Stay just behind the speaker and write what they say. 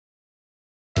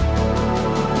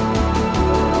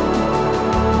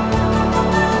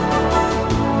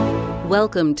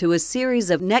Welcome to a series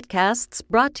of netcasts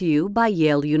brought to you by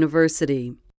Yale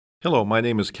University. Hello, my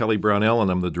name is Kelly Brownell, and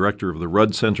I'm the director of the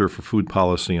Rudd Center for Food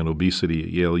Policy and Obesity at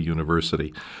Yale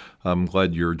University. I'm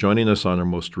glad you're joining us on our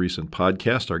most recent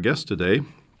podcast. Our guest today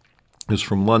is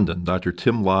from London. Dr.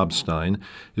 Tim Lobstein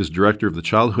is director of the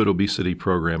Childhood Obesity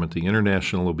Program at the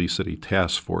International Obesity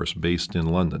Task Force based in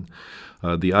London.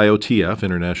 The IOTF,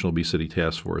 International Obesity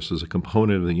Task Force, is a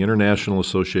component of the International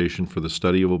Association for the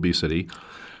Study of Obesity,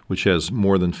 which has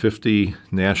more than 50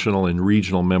 national and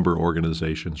regional member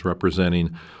organizations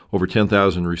representing over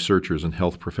 10,000 researchers and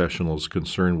health professionals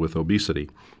concerned with obesity.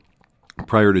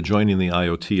 Prior to joining the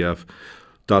IOTF,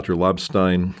 Dr.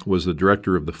 Lobstein was the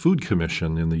director of the Food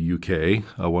Commission in the UK,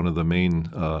 one of the main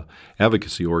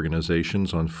advocacy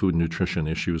organizations on food and nutrition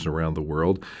issues around the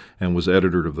world, and was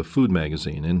editor of the Food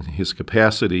magazine. In his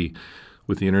capacity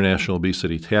with the International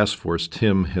Obesity Task Force,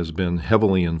 Tim has been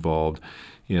heavily involved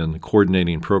in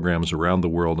coordinating programs around the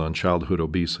world on childhood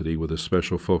obesity with a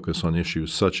special focus on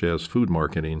issues such as food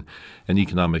marketing and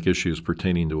economic issues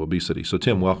pertaining to obesity. So,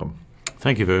 Tim, welcome.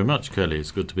 Thank you very much, Kelly.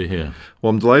 It's good to be here.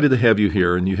 Well, I'm delighted to have you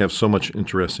here, and you have so much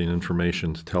interesting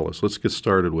information to tell us. Let's get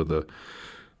started with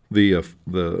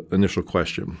the initial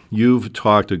question. You've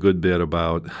talked a good bit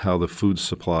about how the food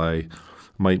supply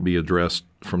might be addressed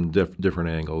from different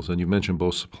angles, and you mentioned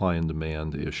both supply and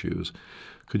demand issues.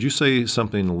 Could you say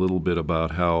something a little bit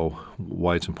about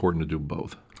why it's important to do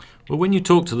both? Well, when you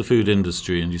talk to the food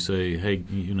industry and you say, hey,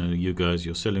 you guys,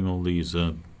 you're selling all these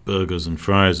burgers and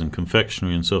fries and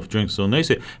confectionery and soft drinks, and they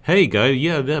say, hey, guy,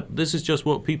 this is just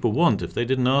what people want. If they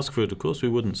didn't ask for it, of course, we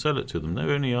wouldn't sell it to them.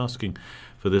 They're only asking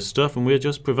for this stuff, and we're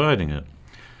just providing it.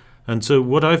 And so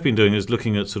what I've been doing is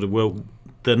looking at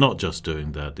they're not just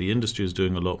doing that. The industry is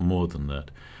doing a lot more than that.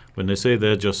 When they say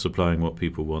they're just supplying what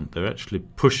people want, they're actually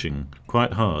pushing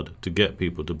quite hard to get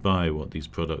people to buy what these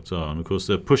products are. And, of course,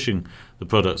 they're pushing the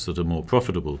products that are more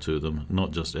profitable to them,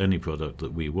 not just any product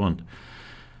that we want.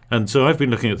 And so I've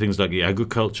been looking at things like the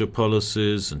agriculture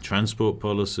policies and transport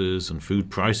policies and food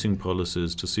pricing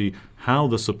policies to see how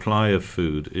the supply of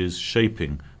food is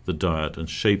shaping the diet and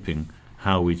shaping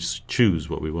how we choose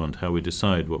what we want, how we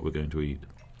decide what we're going to eat.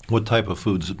 What type of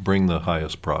foods bring the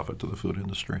highest profit to the food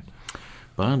industry?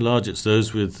 By and large, it's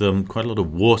those with quite a lot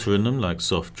of water in them, like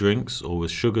soft drinks, or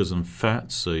with sugars and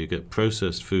fats. So you get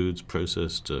processed foods,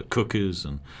 processed cookies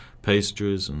and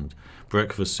pastries and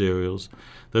breakfast cereals.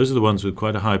 Those are the ones with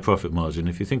quite a high profit margin.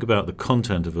 If you think about the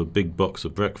content of a big box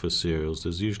of breakfast cereals,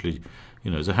 there's usually,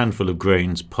 there's a handful of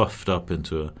grains puffed up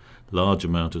into a large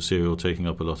amount of cereal, taking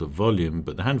up a lot of volume,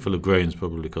 but the handful of grains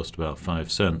probably cost about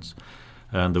 5 cents.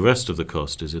 And the rest of the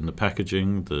cost is in the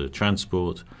packaging, the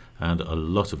transport, and a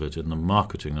lot of it in the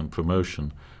marketing and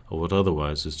promotion of what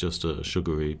otherwise is just a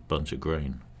sugary bunch of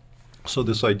grain. So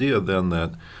this idea then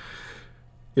that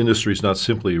industry is not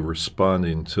simply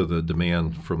responding to the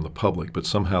demand from the public, but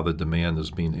somehow the demand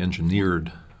is being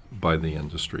engineered by the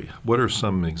industry. What are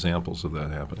some examples of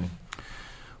that happening?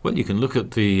 Well, you can look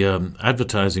at the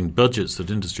advertising budgets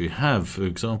that industry have. For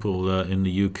example, in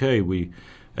the UK, we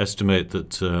estimate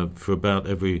that for about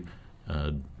every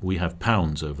we have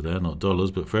pounds over there, not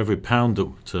dollars, but for every pound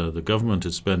that the government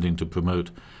is spending to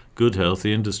promote good health,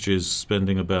 the industry is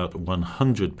spending about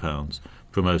 £100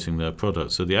 promoting their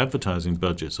products. So the advertising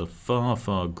budgets are far,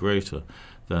 far greater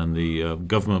than the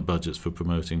government budgets for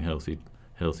promoting healthy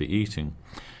eating.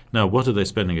 Now, what are they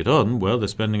spending it on? Well, they're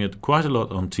spending it quite a lot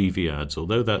on TV ads,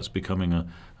 although that's becoming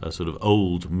a sort of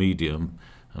old medium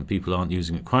and people aren't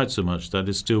using it quite so much. That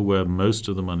is still where most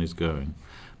of the money's going.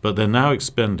 But they're now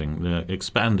expanding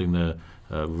their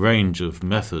range of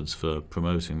methods for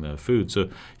promoting their food. So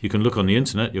you can look on the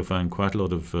internet. You'll find quite a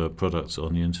lot of products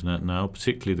on the internet now,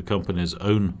 particularly the company's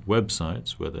own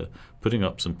websites, where they're putting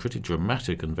up some pretty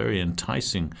dramatic and very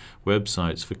enticing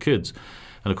websites for kids.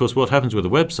 And, of course, what happens with a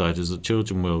website is that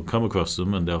children will come across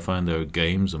them and they'll find there are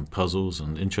games and puzzles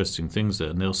and interesting things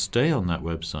there, and they'll stay on that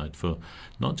website for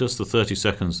not just the 30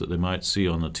 seconds that they might see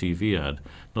on a TV ad,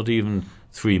 not even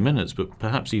 3 minutes, but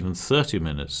perhaps even 30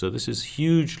 minutes. So this is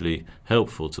hugely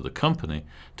helpful to the company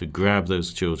to grab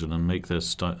those children and make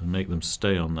them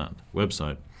stay on that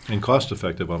website. And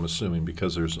cost-effective, I'm assuming,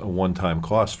 because there's a one-time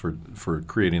cost for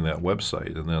creating that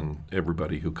website, and then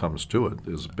everybody who comes to it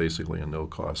is basically a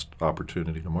no-cost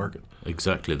opportunity to market.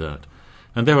 Exactly that.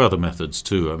 And there are other methods,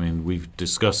 too. I mean, we've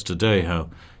discussed today how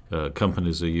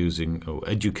companies are using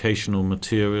educational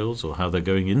materials, or how they're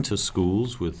going into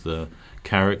schools with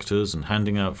characters and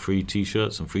handing out free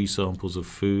T-shirts and free samples of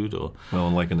food. Well,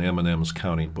 like an M&M's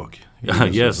counting book.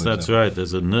 Yes, that's right.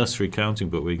 There's a nursery counting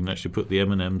book where you can actually put the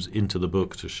M&Ms into the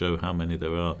book to show how many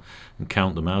there are and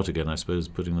count them out again, I suppose,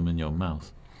 putting them in your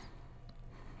mouth.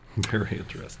 Very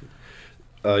interesting.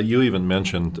 You even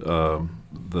mentioned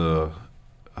the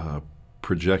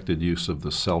projected use of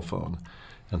the cell phone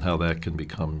and how that can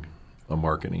become a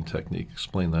marketing technique.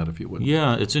 Explain that if you would.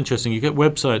 Yeah, it's interesting. You get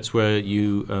websites where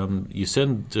you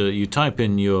type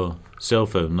in your cell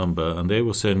phone number and they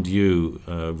will send you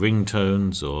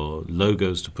ringtones or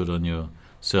logos to put on your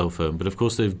cell phone. But of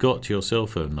course they've got your cell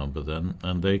phone number then,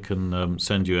 and they can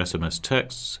send you SMS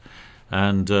texts.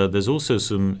 And there's also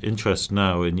some interest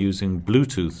now in using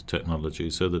Bluetooth technology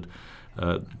so that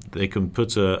they can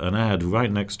put an ad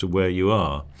right next to where you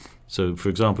are. So, for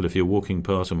example, if you're walking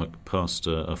past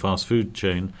a fast food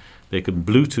chain, they can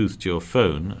Bluetooth to your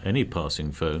phone, any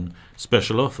passing phone,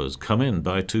 special offers, come in,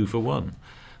 buy 2 for 1.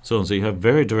 So on. So you have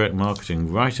very direct marketing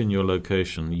right in your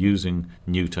location using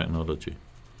new technology.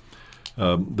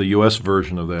 The U.S.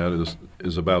 version of that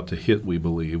is about to hit, we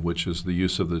believe, which is the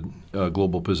use of the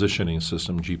global positioning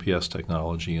system, GPS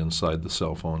technology, inside the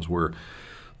cell phones, where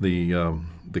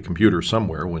the computer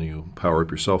somewhere, when you power up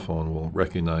your cell phone, will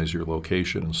recognize your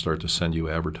location and start to send you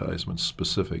advertisements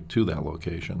specific to that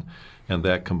location. And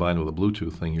that, combined with the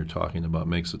Bluetooth thing you're talking about,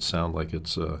 makes it sound like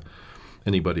it's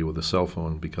anybody with a cell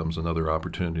phone becomes another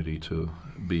opportunity to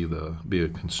be a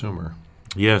consumer.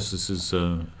 Yes, this is.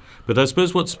 But I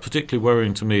suppose what's particularly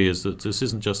worrying to me is that this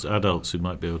isn't just adults who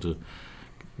might be able to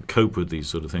cope with these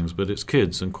sort of things, but it's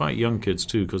kids, and quite young kids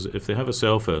too, because if they have a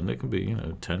cell phone, they can be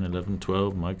 10, 11,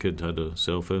 12. My kid had a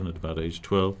cell phone at about age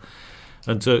 12.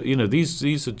 And so,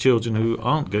 these are children who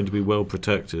aren't going to be well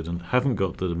protected and haven't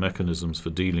got the mechanisms for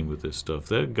dealing with this stuff.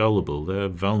 They're gullible, they're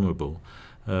vulnerable.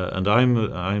 And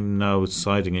I'm now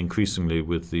siding increasingly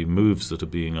with the moves that are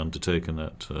being undertaken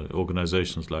at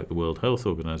organizations like the World Health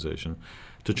Organization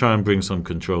to try and bring some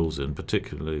controls in,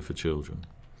 particularly for children.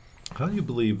 How do you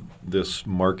believe this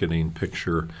marketing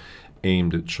picture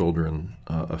aimed at children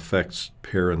affects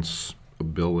parents'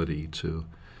 ability to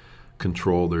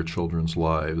control their children's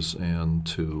lives and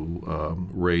to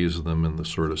raise them in the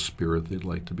sort of spirit they'd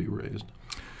like to be raised?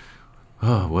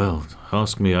 Oh, well,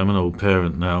 ask me. I'm an old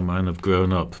parent now. Mine have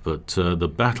grown up. But the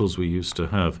battles we used to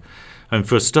have, and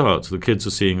for a start, the kids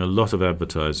are seeing a lot of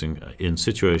advertising in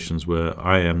situations where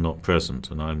I am not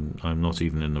present and I'm not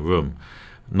even in the room.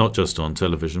 Not just on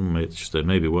television, which they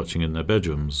may be watching in their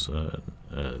bedrooms,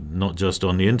 not just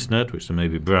on the internet, which they may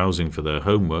be browsing for their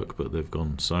homework, but they've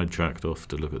gone sidetracked off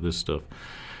to look at this stuff.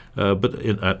 But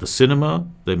at the cinema,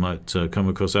 they might come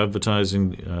across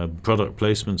advertising, product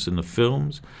placements in the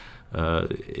films.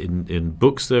 In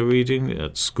books they're reading.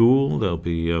 At school, there'll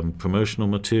be promotional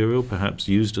material, perhaps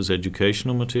used as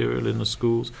educational material in the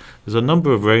schools. There's a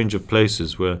number of range of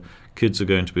places where kids are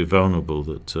going to be vulnerable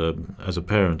that, as a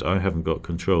parent, I haven't got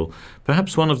control.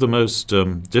 Perhaps one of the most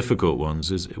difficult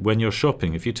ones is when you're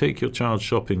shopping. If you take your child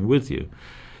shopping with you,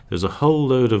 there's a whole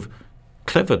load of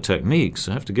clever techniques.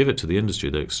 I have to give it to the industry.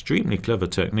 They're extremely clever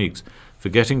techniques for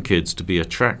getting kids to be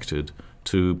attracted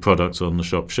to products on the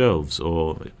shop shelves,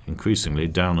 or increasingly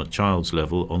down at child's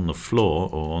level on the floor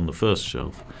or on the first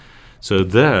shelf. So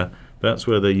that's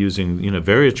where they're using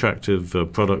very attractive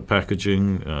product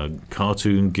packaging,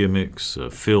 cartoon gimmicks,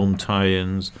 film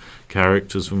tie-ins,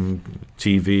 characters from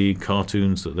TV,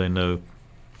 cartoons that they know,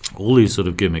 all these sort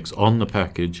of gimmicks on the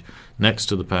package, next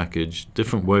to the package,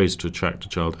 different ways to attract a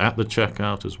child at the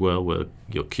checkout as well, where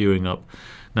you're queuing up.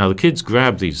 Now, the kids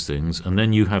grab these things, and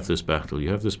then you have this battle. You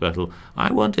have this battle,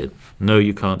 I want it. No,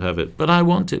 you can't have it. But I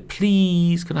want it.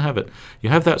 Please, can I have it? You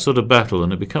have that sort of battle,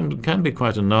 and it can be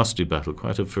quite a nasty battle,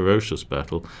 quite a ferocious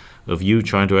battle of you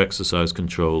trying to exercise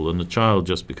control and the child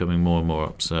just becoming more and more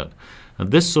upset.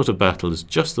 And this sort of battle is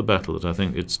just the battle that I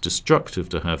think it's destructive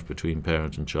to have between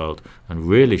parent and child, and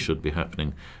really should be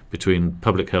happening between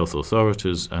public health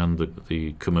authorities and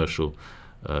the commercial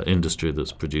industry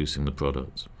that's producing the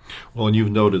products. Well, and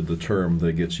you've noted the term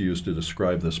that gets used to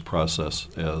describe this process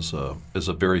as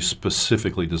a very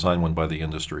specifically designed one by the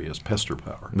industry as pester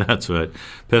power. That's right,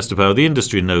 pester power. The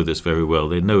industry know this very well.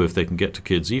 They know if they can get to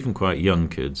kids, even quite young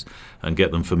kids, and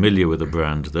get them familiar with a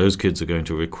brand, those kids are going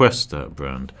to request that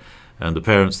brand. And the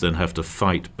parents then have to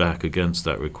fight back against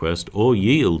that request or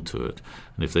yield to it.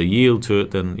 And if they yield to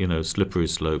it, then, slippery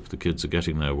slope, the kids are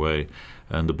getting their way,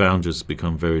 and the boundaries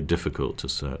become very difficult to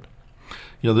set.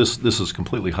 This is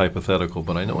completely hypothetical,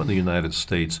 but I know in the United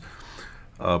States,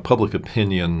 public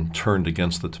opinion turned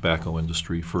against the tobacco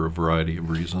industry for a variety of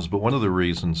reasons. But one of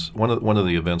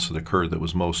the events that occurred that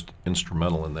was most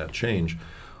instrumental in that change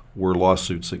were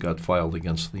lawsuits that got filed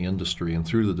against the industry. And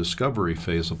through the discovery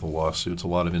phase of the lawsuits, a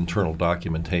lot of internal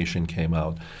documentation came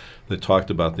out that talked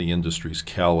about the industry's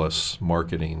callous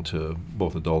marketing to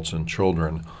both adults and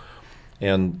children.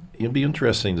 And it'd be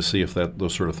interesting to see if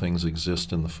those sort of things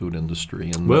exist in the food industry.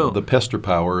 And Well, the pester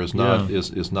power is not yeah.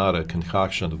 is not a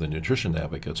concoction of the nutrition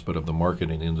advocates, but of the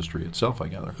marketing industry itself, I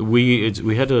gather. We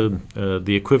had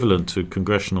the equivalent to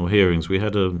congressional hearings. We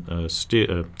had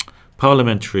a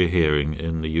parliamentary hearing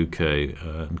in the UK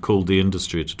and called the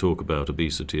industry to talk about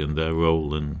obesity and their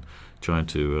role in trying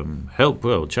to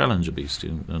challenge obesity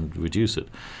and reduce it.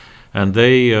 And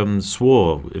they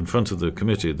swore in front of the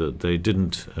committee that they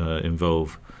didn't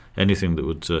involve anything that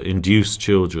would induce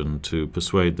children to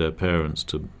persuade their parents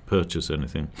to purchase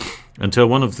anything, until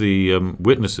one of the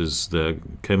witnesses there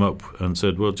came up and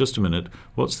said, well, just a minute,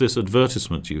 what's this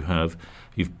advertisement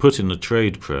you've put in the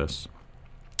trade press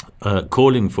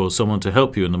calling for someone to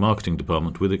help you in the marketing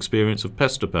department with experience of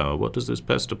pester power? What does this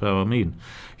pester power mean?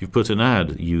 You've put an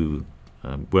ad,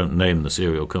 won't name the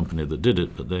cereal company that did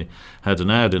it, but they had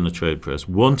an ad in the trade press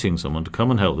wanting someone to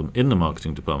come and help them in the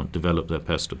marketing department develop their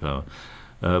pester power.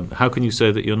 How can you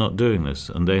say that you're not doing this?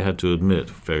 And they had to admit,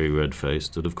 very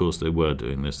red-faced, that of course they were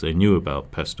doing this. They knew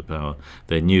about pester power.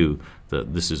 They knew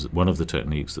that this is one of the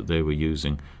techniques that they were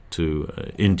using to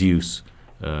induce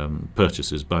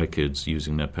purchases by kids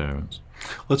using their parents.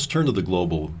 Let's turn to the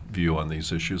global view on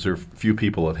these issues. There are few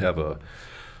people that have a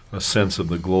sense of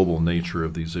the global nature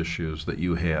of these issues that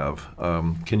you have.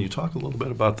 Can you talk a little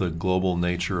bit about the global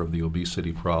nature of the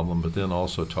obesity problem, but then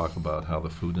also talk about how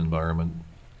the food environment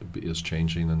is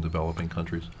changing in developing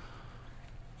countries?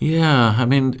 Yeah, I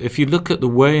mean, if you look at the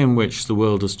way in which the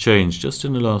world has changed just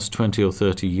in the last 20 or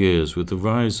 30 years, with the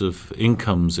rise of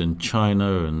incomes in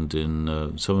China and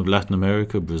in some of Latin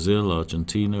America, Brazil,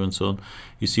 Argentina, and so on,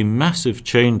 you see massive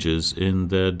changes in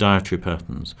their dietary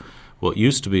patterns. What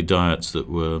used to be diets that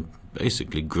were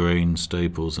basically grain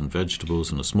staples and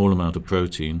vegetables and a small amount of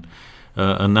protein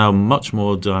are now much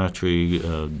more dietary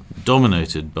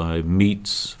dominated by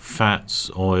meats,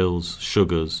 fats, oils,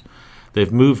 sugars.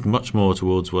 They've moved much more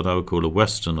towards what I would call a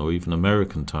Western or even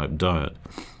American type diet.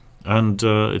 And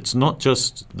it's not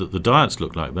just that the diets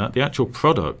look like that, the actual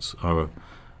products are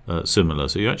similar.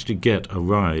 So you actually get a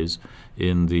rise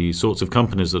in the sorts of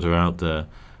companies that are out there.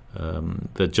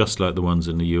 They're just like the ones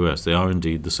in the US. They are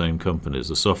indeed the same companies.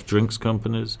 The soft drinks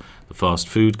companies, the fast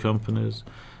food companies,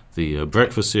 the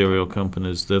breakfast cereal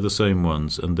companies, they're the same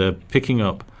ones. And they're picking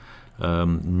up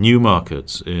new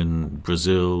markets in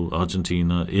Brazil,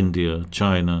 Argentina, India,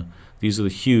 China. These are the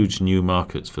huge new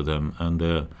markets for them, and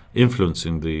they're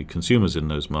influencing the consumers in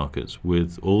those markets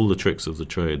with all the tricks of the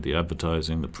trade, the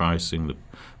advertising, the pricing, the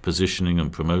positioning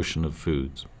and promotion of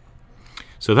foods.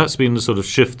 So that's been the sort of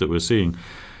shift that we're seeing.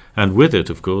 And with it,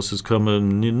 of course, has come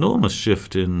an enormous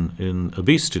shift in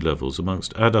obesity levels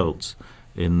amongst adults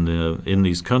in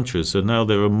these countries. So now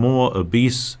there are more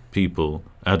obese people,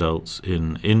 adults,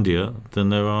 in India than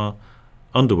there are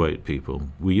underweight people.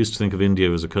 We used to think of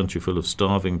India as a country full of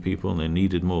starving people and they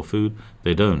needed more food.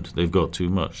 They don't. They've got too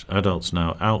much. Adults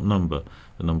now outnumber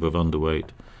the number of underweight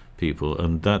people,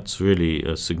 and that's really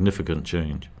a significant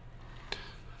change.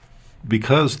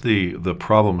 Because the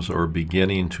problems are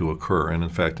beginning to occur, and in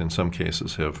fact in some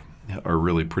cases are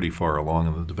really pretty far along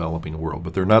in the developing world,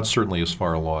 but they're not certainly as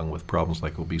far along with problems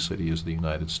like obesity as the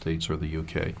United States or the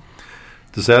UK.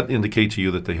 Does that indicate to you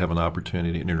that they have an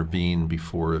opportunity to intervene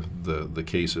before the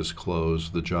case is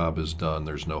closed, the job is done,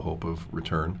 there's no hope of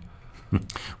return?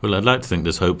 Well, I'd like to think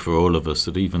there's hope for all of us,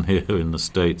 that even here in the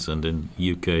States and in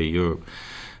UK, Europe,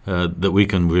 that we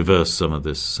can reverse some of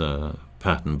this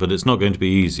pattern. But it's not going to be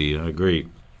easy, I agree,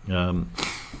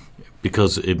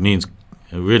 because it means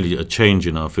really a change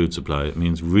in our food supply. It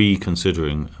means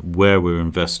reconsidering where we're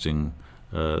investing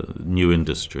new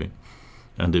industry.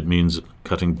 And it means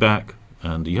cutting back.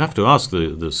 And you have to ask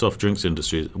the soft drinks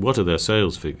industry, what are their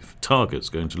sales targets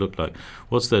going to look like?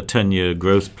 What's their 10-year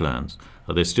growth plans?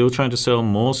 Are they still trying to sell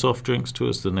more soft drinks to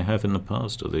us than they have in the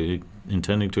past? Are they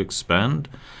intending to expand?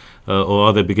 Or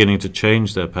are they beginning to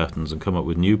change their patterns and come up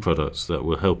with new products that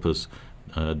will help us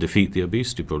defeat the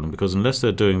obesity problem? Because unless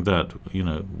they're doing that,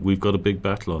 we've got a big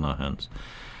battle on our hands.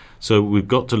 So we've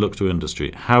got to look to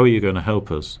industry. How are you going to help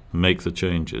us make the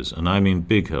changes? And I mean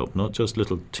big help, not just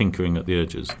little tinkering at the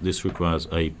edges. This requires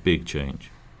a big change.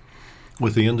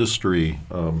 With the industry,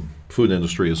 food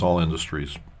industry, as all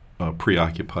industries,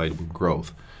 preoccupied with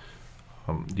growth,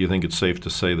 do you think it's safe to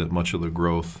say that much of the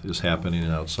growth is happening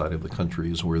outside of the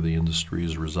countries where the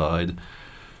industries reside?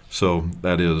 So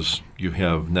that is, you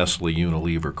have Nestle,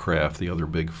 Unilever, Kraft, the other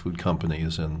big food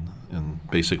companies in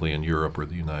basically in Europe or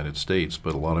the United States,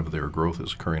 but a lot of their growth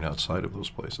is occurring outside of those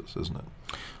places, isn't it?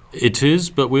 It is,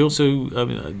 but we also,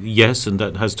 yes, and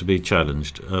that has to be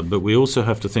challenged, but we also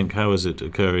have to think, how is it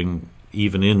occurring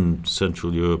even in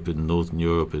Central Europe, in Northern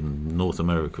Europe, in North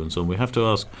America and so on. We have to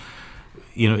ask,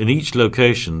 in each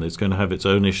location it's going to have its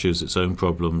own issues, its own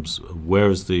problems. Where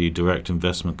is the direct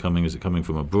investment coming? Is it coming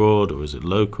from abroad or is it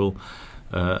local?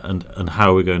 And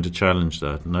how are we going to challenge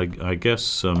that? And I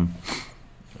guess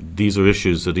these are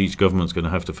issues that each government's going to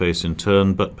have to face in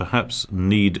turn, but perhaps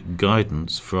need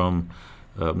guidance from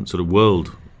the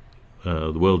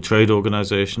World Trade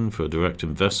Organization for direct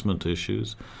investment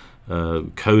issues,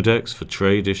 Codex for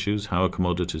trade issues, how are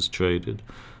commodities traded,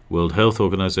 World Health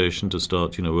Organization to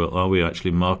start, are we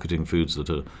actually marketing foods that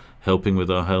are helping with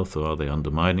our health or are they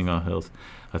undermining our health?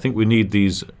 I think we need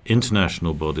these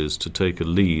international bodies to take a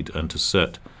lead and to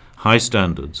set high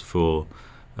standards for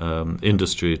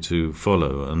industry to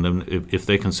follow. And then if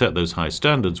they can set those high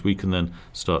standards, we can then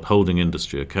start holding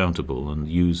industry accountable and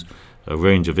use a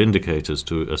range of indicators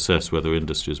to assess whether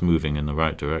industry is moving in the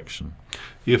right direction.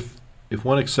 If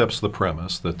one accepts the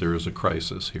premise that there is a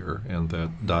crisis here and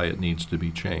that diet needs to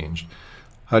be changed,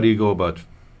 how do you go about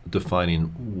defining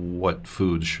what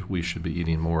foods we should be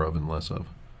eating more of and less of?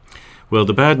 Well,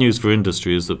 the bad news for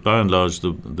industry is that by and large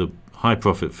the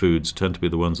high-profit foods tend to be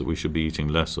the ones that we should be eating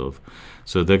less of.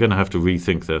 So they're going to have to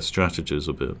rethink their strategies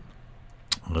a bit.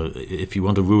 If you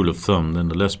want a rule of thumb, then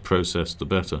the less processed, the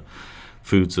better.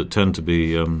 Foods that tend to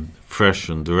be fresh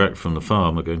and direct from the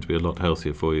farm are going to be a lot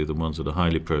healthier for you than ones that are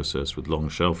highly processed with long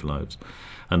shelf lives.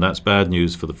 And that's bad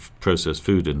news for the processed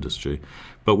food industry.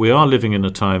 But we are living in a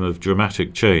time of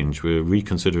dramatic change. We're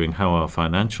reconsidering how our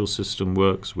financial system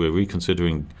works. We're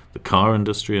reconsidering the car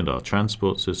industry and our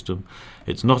transport system.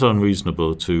 It's not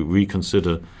unreasonable to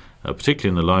reconsider, particularly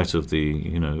in the light of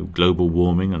the global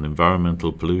warming and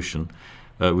environmental pollution,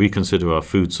 reconsider our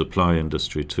food supply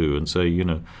industry too and say,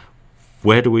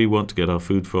 where do we want to get our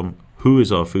food from? Who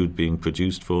is our food being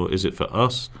produced for? Is it for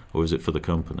us or is it for the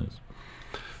companies?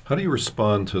 How do you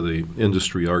respond to the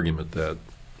industry argument that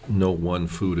no one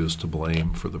food is to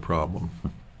blame for the problem?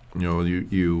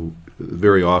 You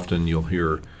very often you'll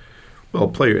hear,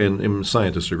 and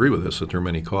scientists agree with this, that there are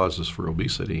many causes for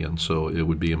obesity, and so it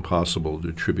would be impossible to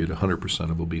attribute 100%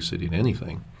 of obesity to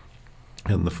anything.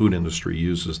 And the food industry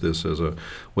uses this as a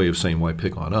way of saying, why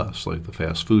pick on us? Like the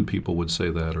fast food people would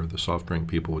say that, or the soft drink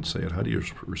people would say it. How do you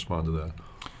respond to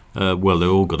that? Well,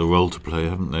 they've all got a role to play,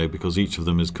 haven't they? Because each of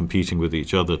them is competing with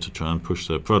each other to try and push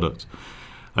their products.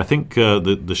 I think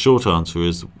the short answer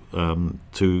is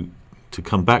to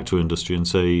come back to industry and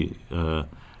say,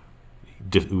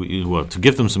 to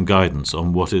give them some guidance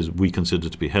on what is we consider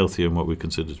to be healthy and what we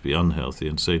consider to be unhealthy,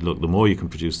 and say, look, the more you can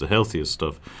produce the healthiest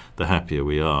stuff, the happier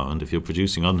we are. And if you're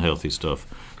producing unhealthy stuff,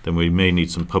 then we may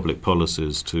need some public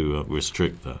policies to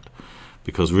restrict that.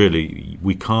 Because really,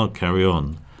 we can't carry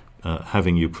on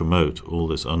having you promote all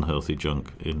this unhealthy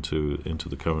junk into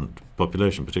the current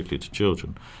population, particularly to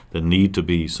children. There need to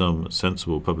be some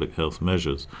sensible public health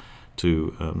measures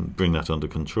to bring that under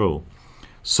control.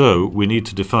 So we need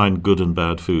to define good and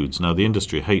bad foods. Now, the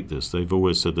industry hate this. They've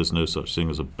always said there's no such thing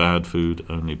as a bad food,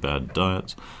 only bad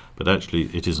diets. But actually,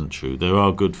 it isn't true. There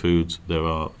are good foods. There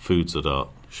are foods that are,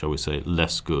 shall we say,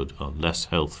 less good, or less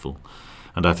healthful.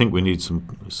 And I think we need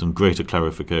some greater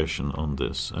clarification on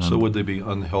this. So would they be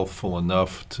unhealthful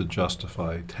enough to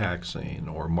justify taxing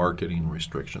or marketing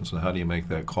restrictions? And how do you make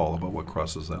that call about what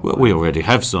crosses that line? Well, we already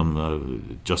have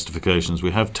some justifications.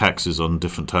 We have taxes on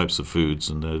different types of foods,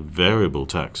 and they're variable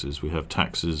taxes. We have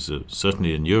taxes,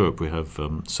 certainly in Europe, we have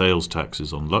sales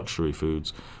taxes on luxury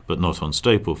foods, but not on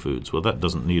staple foods. Well, that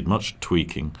doesn't need much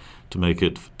tweaking to make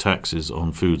it taxes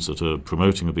on foods that are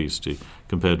promoting obesity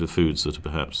compared with foods that are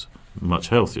perhaps much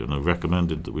healthier and are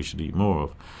recommended that we should eat more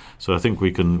of. So I think we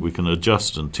can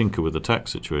adjust and tinker with the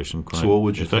tax situation quite effectively. So what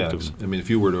would you tax? I mean, if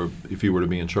you were to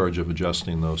be in charge of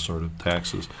adjusting those sort of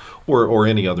taxes, or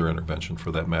any other intervention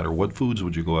for that matter, what foods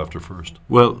would you go after first?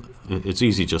 Well, it's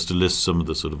easy just to list some of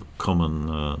the sort of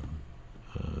common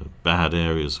bad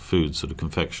areas of food, sort of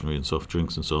confectionery and soft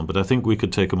drinks and so on. But I think we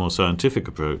could take a more scientific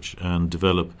approach and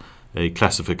develop a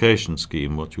classification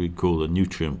scheme, what we call a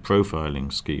nutrient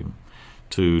profiling scheme,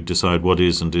 to decide what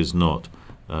is and is not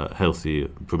healthy,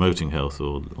 promoting health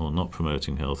or not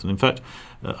promoting health. And in fact,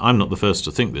 I'm not the first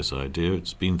to think this idea.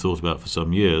 It's been thought about for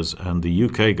some years, and the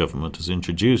UK government has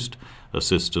introduced a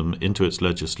system into its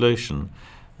legislation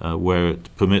where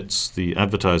it permits the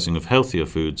advertising of healthier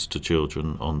foods to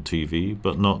children on TV,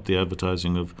 but not the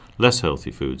advertising of less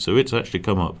healthy foods. So it's actually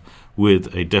come up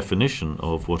with a definition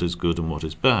of what is good and what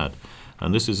is bad.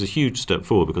 And this is a huge step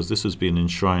forward because this has been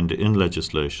enshrined in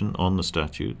legislation on the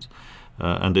statutes.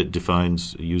 and it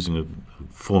defines, using a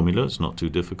formula, it's not too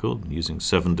difficult, using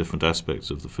 7 different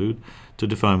aspects of the food to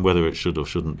define whether it should or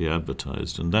shouldn't be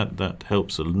advertised. And that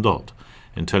helps a lot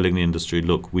in telling the industry,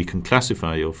 look, we can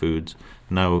classify your foods,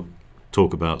 now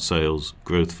talk about sales,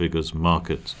 growth figures,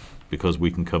 markets, because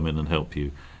we can come in and help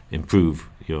you improve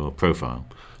your profile.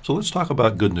 So let's talk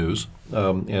about good news.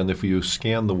 And if you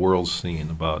scan the world scene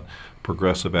about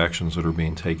progressive actions that are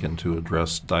being taken to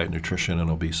address diet, nutrition, and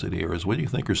obesity areas, what do you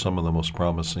think are some of the most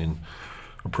promising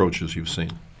approaches you've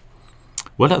seen?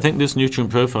 Well, I think this nutrient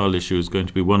profile issue is going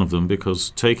to be one of them, because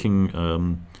taking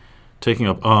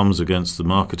up arms against the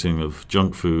marketing of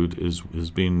junk food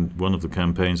has been one of the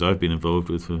campaigns I've been involved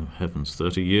with for,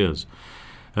 30 years.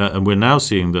 And we're now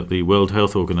seeing that the World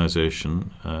Health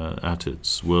Organization, at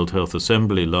its World Health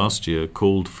Assembly last year,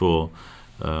 called for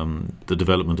the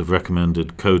development of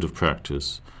recommended code of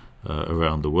practice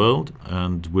around the world,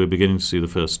 and we're beginning to see the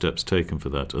first steps taken for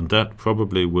that. And that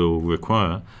probably will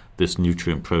require this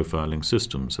nutrient profiling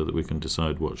system so that we can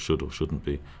decide what should or shouldn't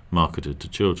be marketed to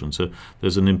children. So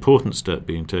there's an important step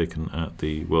being taken at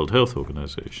the World Health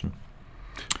Organization.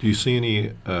 Do you see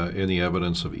any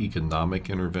evidence of economic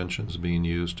interventions being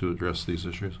used to address these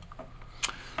issues?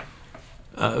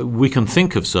 We can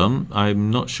think of some. I'm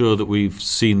not sure that we've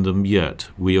seen them yet.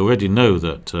 We already know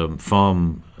that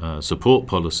farm support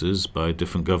policies by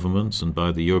different governments and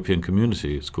by the European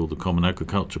Community, it's called the Common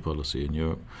Agriculture Policy in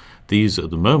Europe, these at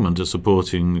the moment are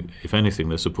supporting, if anything,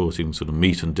 they're supporting sort of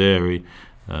meat and dairy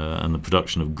and the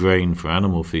production of grain for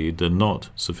animal feed. They're not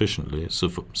sufficiently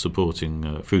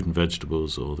supporting fruit and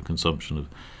vegetables or the consumption of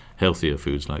healthier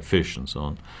foods like fish and so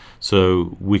on.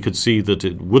 So we could see that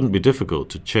it wouldn't be difficult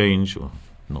to change, or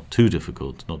not too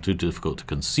difficult to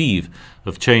conceive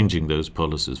of changing those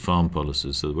policies, farm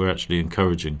policies, so that we're actually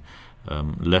encouraging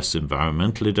less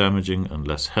environmentally damaging and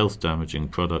less health damaging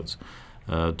products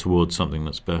towards something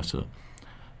that's better.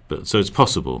 So it's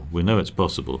possible. We know it's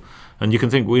possible. And you can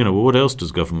think, well, what else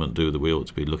does government do that we ought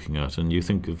to be looking at? And you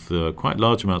think of quite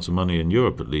large amounts of money in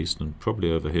Europe, at least, and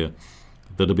probably over here,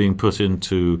 that are being put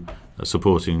into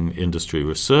supporting industry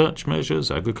research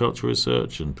measures, agriculture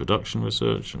research and production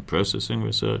research and processing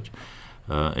research.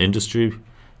 Industry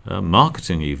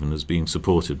marketing even is being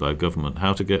supported by government,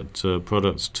 how to get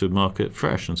products to market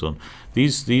fresh and so on.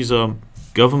 These are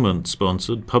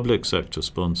government-sponsored, public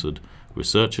sector-sponsored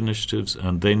research initiatives,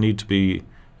 and they need to be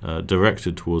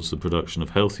directed towards the production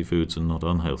of healthy foods and not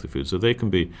unhealthy foods. So they can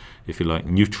be, if you like,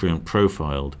 nutrient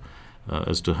profiled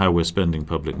as to how we're spending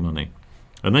public money.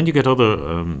 And then you get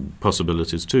other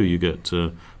possibilities too. You get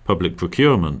public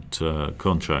procurement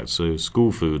contracts, so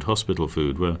school food, hospital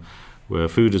food, where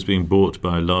food is being bought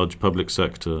by large public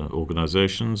sector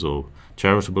organizations or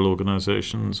charitable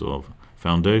organizations or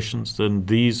foundations. Then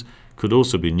these could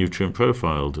also be nutrient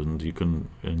profiled, and you can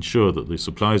ensure that the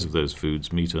supplies of those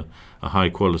foods meet a high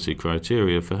quality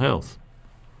criteria for health.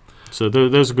 So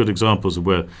those are good examples of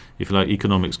where, if you like,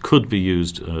 economics could be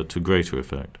used to greater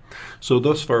effect. So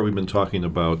thus far we've been talking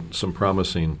about some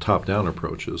promising top-down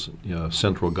approaches,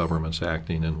 central governments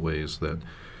acting in ways that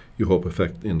you hope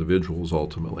affect individuals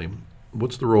ultimately.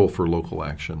 What's the role for local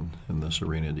action in this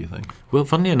arena, do you think? Well,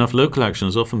 funnily enough, local action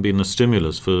has often been a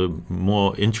stimulus for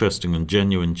more interesting and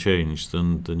genuine change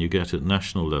than you get at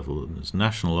national level. As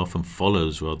national often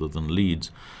follows rather than leads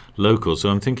local. So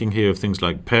I'm thinking here of things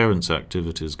like parents'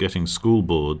 activities, getting school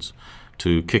boards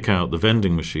to kick out the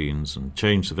vending machines and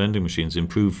change the vending machines,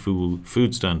 improve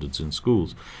food standards in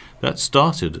schools. That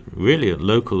started really at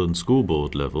local and school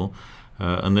board level,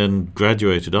 and then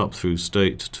graduated up through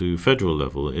state to federal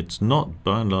level. It's not,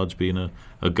 by and large, been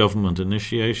a government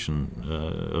initiation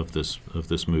of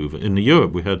this move. In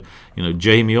Europe, we had,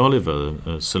 Jamie Oliver,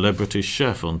 a celebrity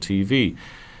chef on TV,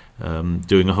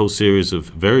 doing a whole series of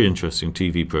very interesting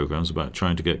TV programs about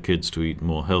trying to get kids to eat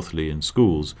more healthily in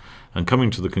schools, and coming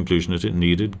to the conclusion that it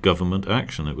needed government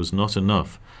action. It was not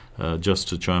enough just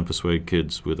to try and persuade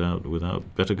kids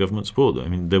without better government support. I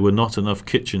mean, there were not enough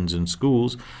kitchens in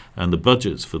schools, and the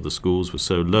budgets for the schools were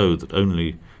so low that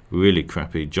only really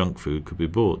crappy junk food could be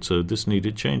bought. So this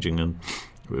needed changing, and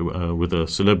with a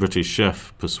celebrity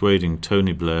chef persuading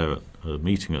Tony Blair at a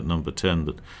meeting at Number 10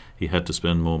 that he had to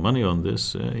spend more money on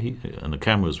this, and the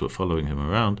cameras were following him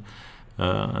around,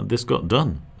 and this got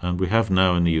done. And we have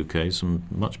now in the UK some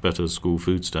much better school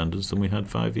food standards than we had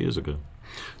 5 years ago.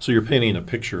 So you're painting a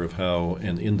picture of how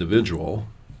an individual,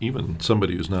 even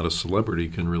somebody who's not a celebrity,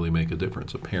 can really make a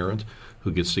difference. A parent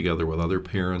who gets together with other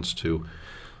parents to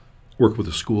work with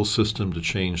the school system to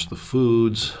change the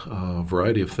foods, a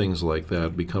variety of things like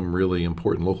that become really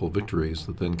important local victories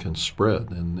that then can spread.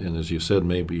 And as you said,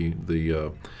 maybe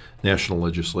the national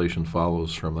legislation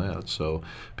follows from that. So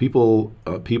people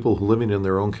living in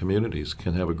their own communities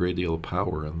can have a great deal of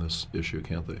power in this issue,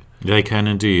 can't they? They can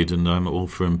indeed, and I'm all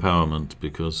for empowerment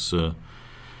because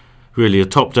really a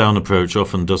top-down approach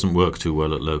often doesn't work too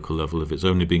well at local level. If it's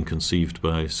only been conceived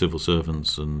by civil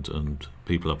servants and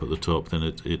people up at the top, then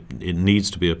it needs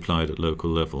to be applied at local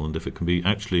level. And if it can be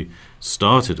actually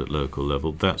started at local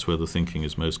level, that's where the thinking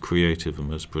is most creative and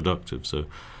most productive. So,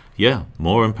 yeah,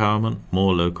 more empowerment,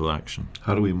 more local action.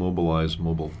 How do we mobilize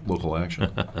local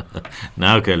action?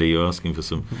 Now, Kelly, you're asking for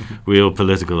some real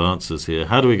political answers here.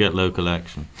 How do we get local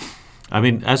action? I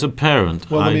mean, as a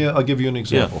parent, well, I'll give you an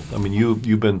example. Yeah. I mean,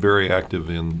 you've been very active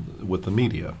with the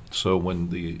media. So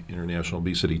when the International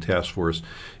Obesity Task Force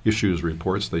issues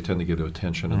reports, they tend to get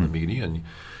attention in the media, and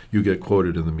you get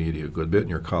quoted in the media a good bit, and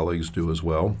your colleagues do as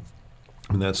well.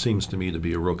 And that seems to me to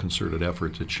be a real concerted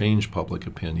effort to change public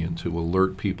opinion, to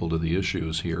alert people to the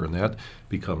issues here, and that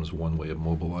becomes one way of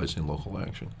mobilizing local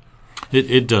action.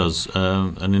 It does,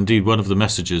 and indeed one of the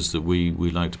messages that we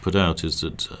like to put out is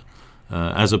that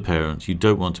as a parent, you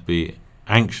don't want to be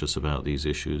anxious about these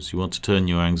issues. You want to turn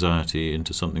your anxiety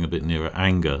into something a bit nearer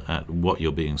anger at what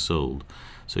you're being sold.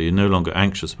 So you're no longer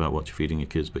anxious about what you're feeding your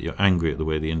kids, but you're angry at the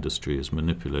way the industry is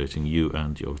manipulating you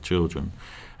and your children.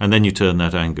 And then you turn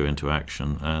that anger into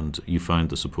action, and you find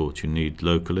the support you need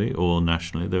locally or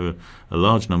nationally. There are a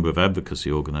large number of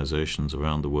advocacy organizations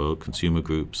around the world, consumer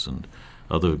groups and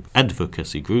other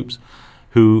advocacy groups,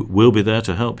 who will be there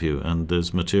to help you, and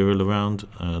there's material around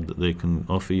that they can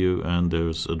offer you, and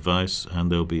there's advice,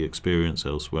 and there'll be experience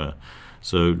elsewhere.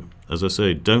 So, as I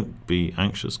say, don't be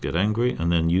anxious, get angry,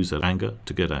 and then use that anger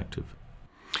to get active.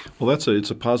 Well,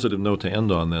 it's a positive note to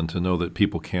end on then, to know that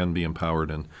people can be empowered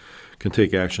and can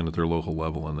take action at their local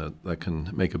level, and that can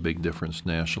make a big difference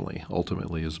nationally,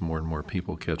 ultimately, as more and more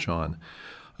people catch on.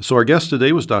 So our guest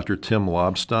today was Dr. Tim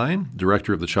Lobstein,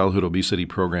 Director of the Childhood Obesity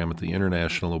Program at the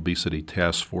International Obesity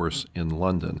Task Force in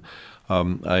London.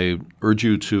 I urge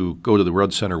you to go to the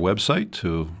Rudd Center website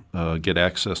to get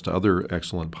access to other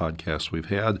excellent podcasts we've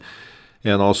had,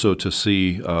 and also to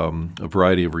see a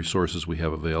variety of resources we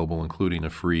have available, including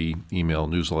a free email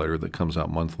newsletter that comes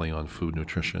out monthly on food,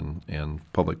 nutrition, and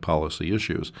public policy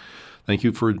issues. Thank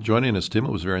you for joining us, Tim.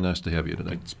 It was very nice to have you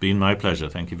today. It's been my pleasure.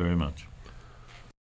 Thank you very much.